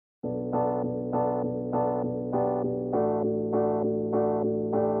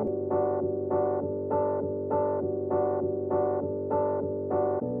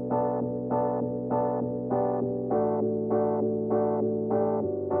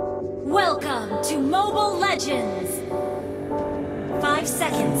Welcome to Mobilelegend. 5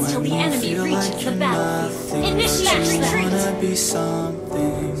 seconds till the enemy reaches the battlefield. Initiate retreat.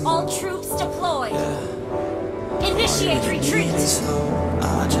 All troops deployed. Initiate retreat.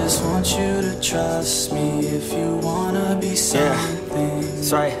 I just want you to trust me if you wanna be something.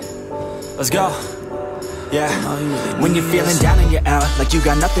 That's right. Let's go. Yeah, when you're feeling down and you're out, like you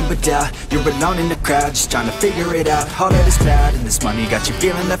got nothing but doubt, you're alone in the crowd, just trying to figure it out. All that is bad, and this money got you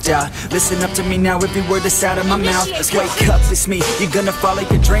feeling left out. Listen up to me now, every word that's out of my mouth. Let's wake up, it's me. You're gonna follow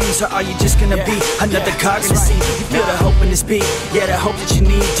your dreams, or are you just gonna be another cog in the scene? You feel the hope in this beat, yeah, the hope that you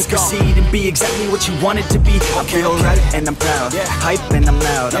need to proceed and be exactly what you wanted to be. I feel right and I'm proud, hype and I'm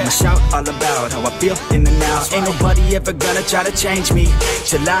loud. I'ma shout all about how I feel in the now. Ain't nobody ever gonna try to change me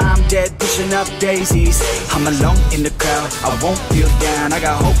till I'm dead, pushing up daisies. I'm alone in the crowd, I won't feel down. I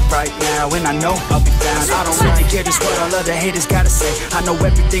got hope right now, and I know I'll be found. I don't really care just what all other haters gotta say. I know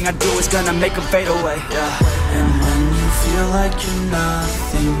everything I do is gonna make them fade away. And when you feel like you're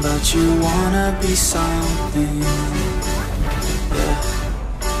nothing, but you wanna be something, well,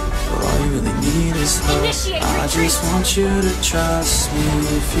 all you really need is hope. I just want you to trust me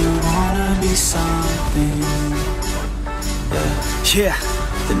if you wanna be something,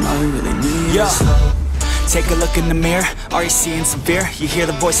 then all you really need is hope. Take a look in the mirror, are you seeing some fear? You hear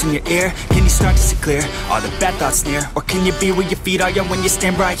the voice in your ear, can you start to see clear? Are the bad thoughts near? Or can you be where your feet are, yeah, when you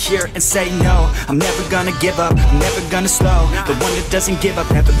stand right here and say no? I'm never gonna give up, I'm never gonna slow. The one that doesn't give up,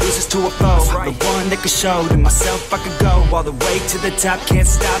 never loses to a foe. The one that could show to myself I could go all the way to the top, can't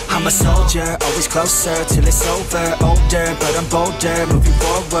stop. I'm a soldier, always closer till it's over. Older, but I'm bolder, moving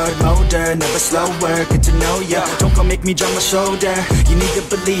forward, older, never slower. Get to know ya, don't go make me drop my shoulder. You need to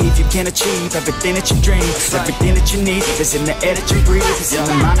believe you can achieve everything that you dream. Everything that you need is in the air that you breathe. It's in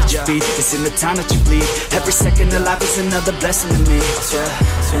the mind that you feed, it's in the time that you bleed. Every second of life is another blessing to me.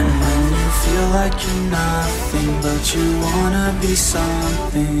 And when you feel like you're nothing, but you wanna be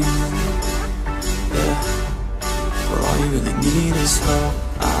something, well, all you really need is hope.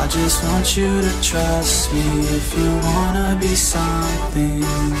 I just want you to trust me if you wanna be something.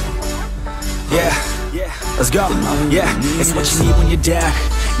 Let's go. It's what you need when you're down,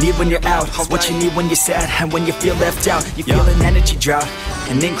 need when you're out. It's what you need when you're sad, and when you feel left out. You feel an energy drought,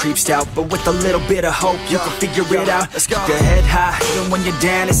 and then creeps out. But with a little bit of hope, you can figure it out. Let's keep your head high, even when you're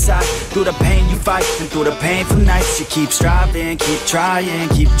down inside. Through the pain you fight, and through the painful nights, you keep striving, keep trying,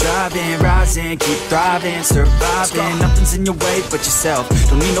 keep driving, rising, keep thriving, surviving. Nothing's in your way but yourself.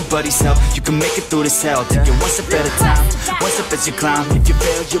 Don't need nobody's help. You can make it through this hell. Take it one step at a time, one step as you climb. If you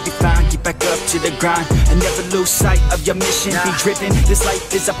fail, you'll be fine. Get back up to the grind, and never lose sight of your mission. Be driven. This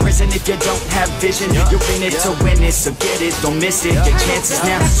life is a prison if you don't have vision. You're in it to win it, so get it, don't miss it. Your chances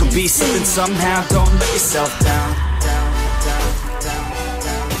now, so be something somehow. Don't let yourself down.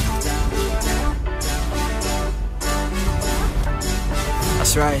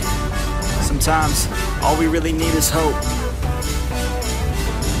 That's right. Sometimes all we really need is hope.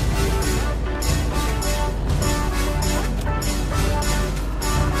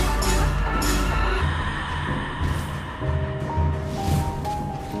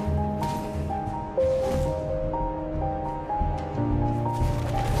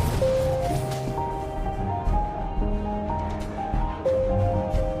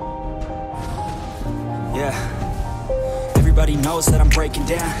 Everybody knows that I'm breaking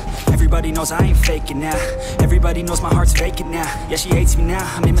down. Everybody knows I ain't faking now. Everybody knows my heart's vacant now. Yeah, she hates me now,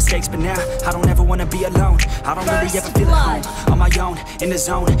 I made mistakes, but now I don't ever wanna be alone. I don't really ever feel at home. On my own, in the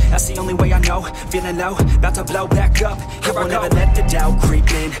zone, that's the only way I know. Feeling low, about to blow back up. Here I'll never let the doubt creep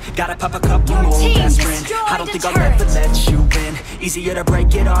in. Gotta pop a couple more aspirin. I don't think I'll ever let you in. Easier to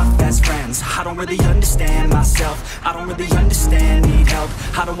break it off best friends. I don't really understand myself, I don't really understand, need help.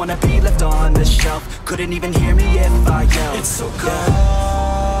 I don't wanna be left on the shelf. Couldn't even hear me if I yelled. It's so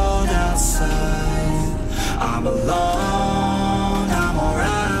cold outside, I'm alone, I'm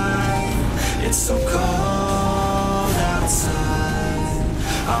alright. It's so cold outside,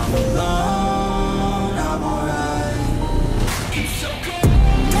 I'm alone, I'm alright. It's so cold.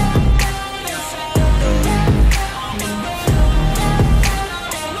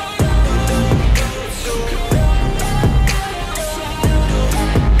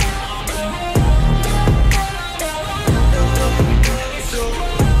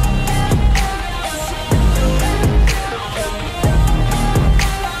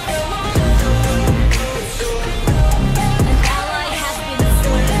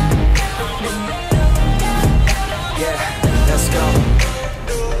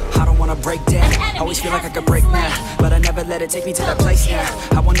 Break down, always feel like I could break now, but I never let it take me to that place now.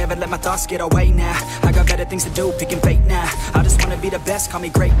 I won't ever let my thoughts get away now. I got better things to do, picking fate now. I just wanna be the best, call me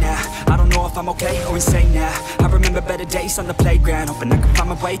great now. I don't know if I'm okay or insane now. I remember better days on the playground, hoping I can find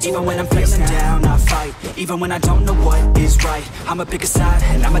my way. Even when I'm feeling down, I fight. Even when I don't know what is right, I'ma pick a side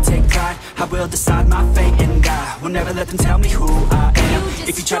and I'ma take pride. I will decide my fate and I will never let them tell me who I am.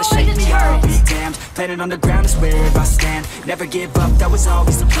 If you try to shake me, I'll be damned. Planet on the ground is where I stand. Never give up, that was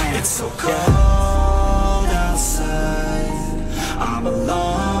always the plan. It's so cold outside, I'm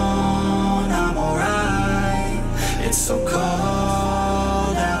alone, I'm alright. It's so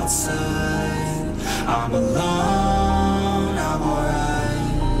cold outside, I'm alone, I'm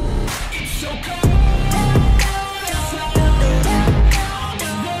alright. It's so cold.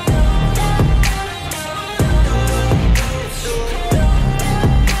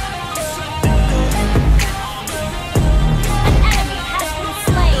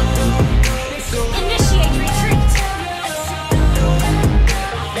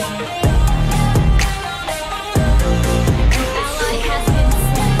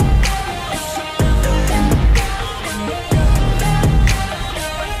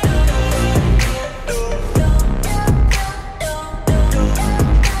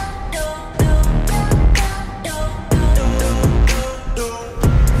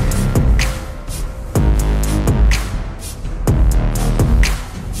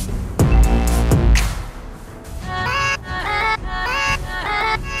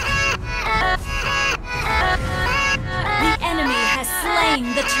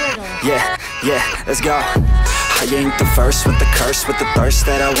 Yeah, let's go. I ain't the first with the curse, with the thirst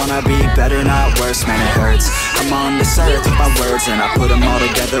that I wanna be better, not worse, man it hurts. I'm on this earth with my words and I put them all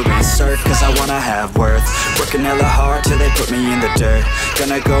together, insert, cause I wanna have worth. Working hella hard till they put me in the dirt.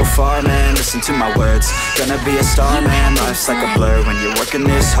 Gonna go far, man, listen to my words. Gonna be a star, man, life's like a blur. When you're working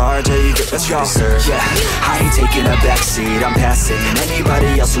this hard till you get what you deserve. Yeah, I ain't taking a backseat, I'm passing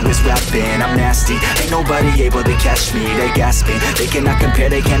anybody else who is rapping. I'm nasty, ain't nobody able to catch me. They gasping, they cannot compare,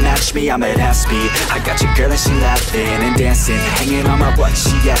 they can't match me. I'm at half speed, I got your girl and she laughing and dancing, hanging on my butt,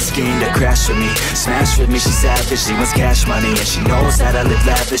 she asking to crash with me, smash with me. She's savage, she wants cash money and she knows that I live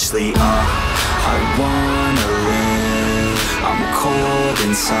lavishly. I wanna live, I'm cold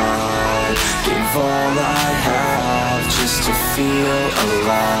inside. Give all I have just to feel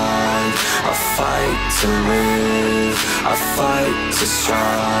alive. I fight to live, I fight to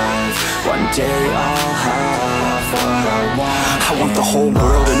strive. One day I'll have what I want. I want the whole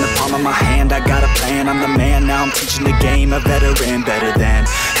world in the palm of my hand. I got a plan, I'm the man. Now I'm teaching the game, a veteran, better than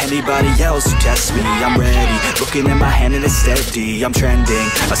anybody else who tests me. I'm ready, looking in my hand and it's steady. I'm trending,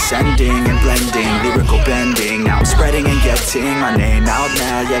 ascending and blending, lyrical bending. Now I'm spreading and getting my name out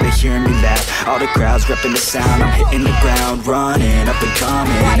now. Yeah, they hearing me laugh, all the crowds repping the sound. I'm hitting the ground, running, up and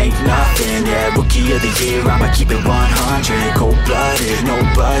coming, ain't nothing. Yeah, rookie of the year, I'ma keep it 100. Cold-blooded, no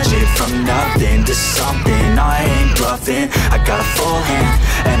budget, from nothing to something. I ain't bluffing, I got a full hand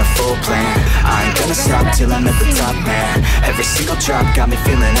and a full plan. I ain't gonna stop till I'm at the top, man. Every single drop got me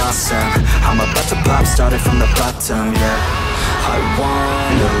feeling awesome. I'm about to pop, started from the bottom, yeah. I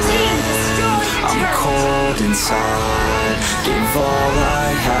wanna live, I'm cold inside. Give all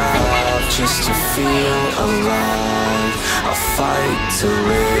I have just to feel alive. I fight to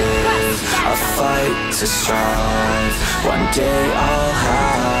live, I fight to strive. One day I'll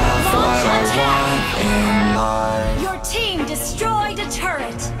have what I want in life. Your team destroyed a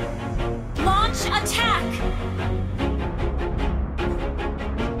turret. Launch attack.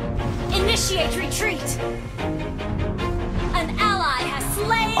 Initiate retreat. An ally has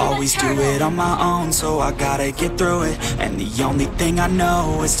slain always the do turtle. it on my own, so I gotta get through it. And the only thing I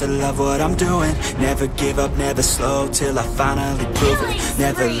know is to love what I'm doing. Never give up, never slow, till I finally prove it.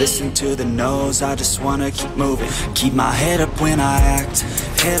 Never listen to the no's, I just wanna keep moving. Keep my head up when I act,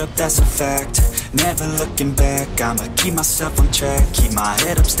 head up, that's a fact. Never looking back, I'ma keep myself on track. Keep my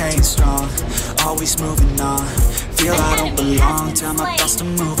head up, staying strong, always moving on. Feel I don't belong, tell my thoughts to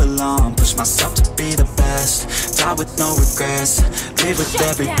move along. Push myself to be the best, die with no regrets. Live with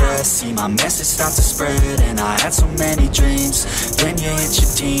every breath, see my message start to spread. And I had so many dreams, then you hit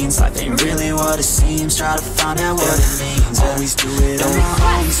your teens. Life ain't really what it seems, try to find out what it means. Always do it on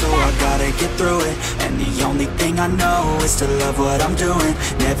my own, so I gotta get through it. And the only thing I know is to love what I'm doing.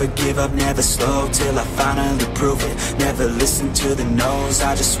 Never give up, never slow, till I finally prove it. Never listen to the no's,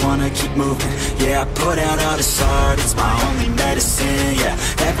 I just wanna keep moving. Yeah, I put out all this art, it's my only medicine. Yeah,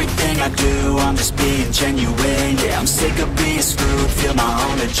 everything I do, I'm just being genuine. Yeah, I'm sick of being screwed, feel my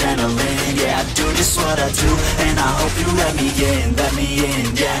own adrenaline. Yeah, I do just what I do, and I hope you let me in,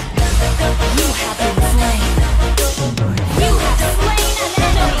 yeah. You have been slain. You have slain an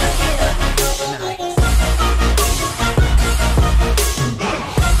enemy.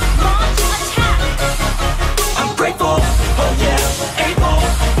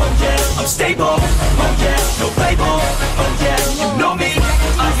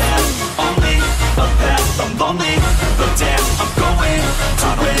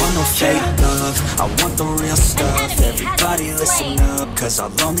 no fake love, I want the real stuff. Everybody listen up, cause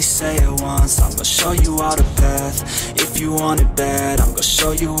I'll only say it once. I'm gonna show you all the path. If you want it bad, I'm gonna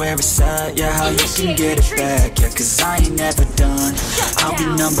show you where it's at. Yeah, how you can get it back. Yeah, cause I ain't never done. I'll be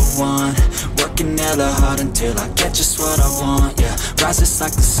number one, working hella hard until I get just what I want. Yeah, rises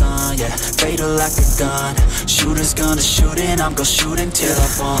like the sun, yeah, fatal like a gun. Shooters gonna shoot and I'm gonna shoot until I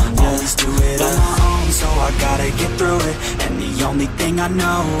won. Yeah, always do it on my own, so I gotta get through it. And the only thing I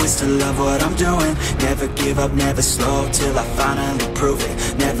know is to love what I'm doing. Never give up, never slow, till I finally prove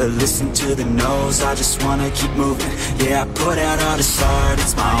it. Never listen to the no's, I just wanna keep moving. Yeah, I put out all this art,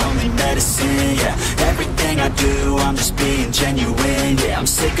 it's my only medicine. Yeah, everything I do, I'm just being genuine. Yeah, I'm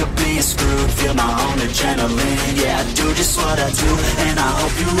sick of being screwed, feel my own adrenaline. Yeah, I do just what I do, and I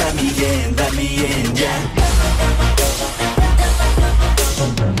hope you let me in, yeah.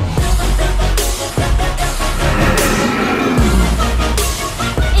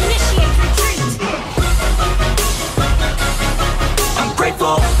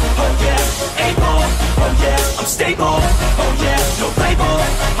 Grateful, oh yeah, able, oh yeah, I'm stable, oh yeah, no label,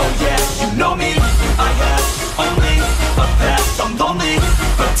 oh yeah, you know me, I have only a path, I'm lonely,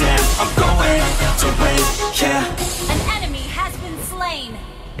 but damn, I'm going to win, yeah. An enemy has been slain.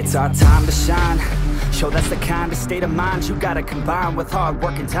 It's our time to shine. Show that's the kind of state of mind you gotta combine with hard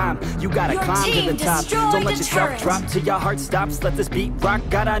work and time. You gotta Your climb to team the top. destroyed Don't let a yourself turret. drop till your heart stops. Let this beat rock.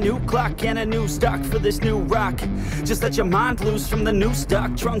 Got a new clock and a new stock for this new rock. Just let your mind loose from the new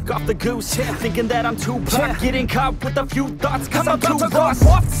stock. Drunk off the goose, thinking that I'm too pop. Getting caught with a few thoughts cause I'm too lost.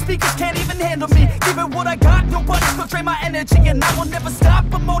 Off the speakers can't even handle me. Give it what I got, nobody's gonna drain my energy. And I will never stop,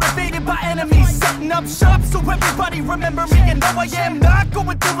 I'm motivated by enemies. Setting up shop so everybody remember me. And no, I am not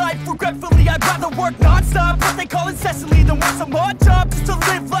going through life regretfully. I'd rather work non-stop, what they call incessantly, than want some more job just to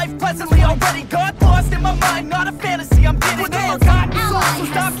live life pleasantly. Already got lost in my mind, not a fantasy. I'm getting there, got soul,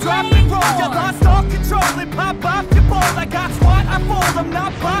 so stop, drop, and roll. You lost all control and pop off your ball. I got squat, I fold, I'm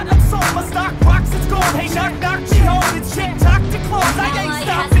not bought, I'm sold. My stock rocks, it's gold. Hey, knock, knock, she hold, it's shit, talk to close. I ain't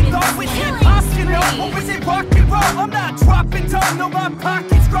stopping, though, it's hip-hop, you know. Or is it rock and roll? I'm not dropping down, no, my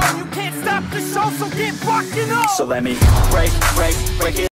pocket's grown. You can't stop the show, so get rockin' on. So let me break it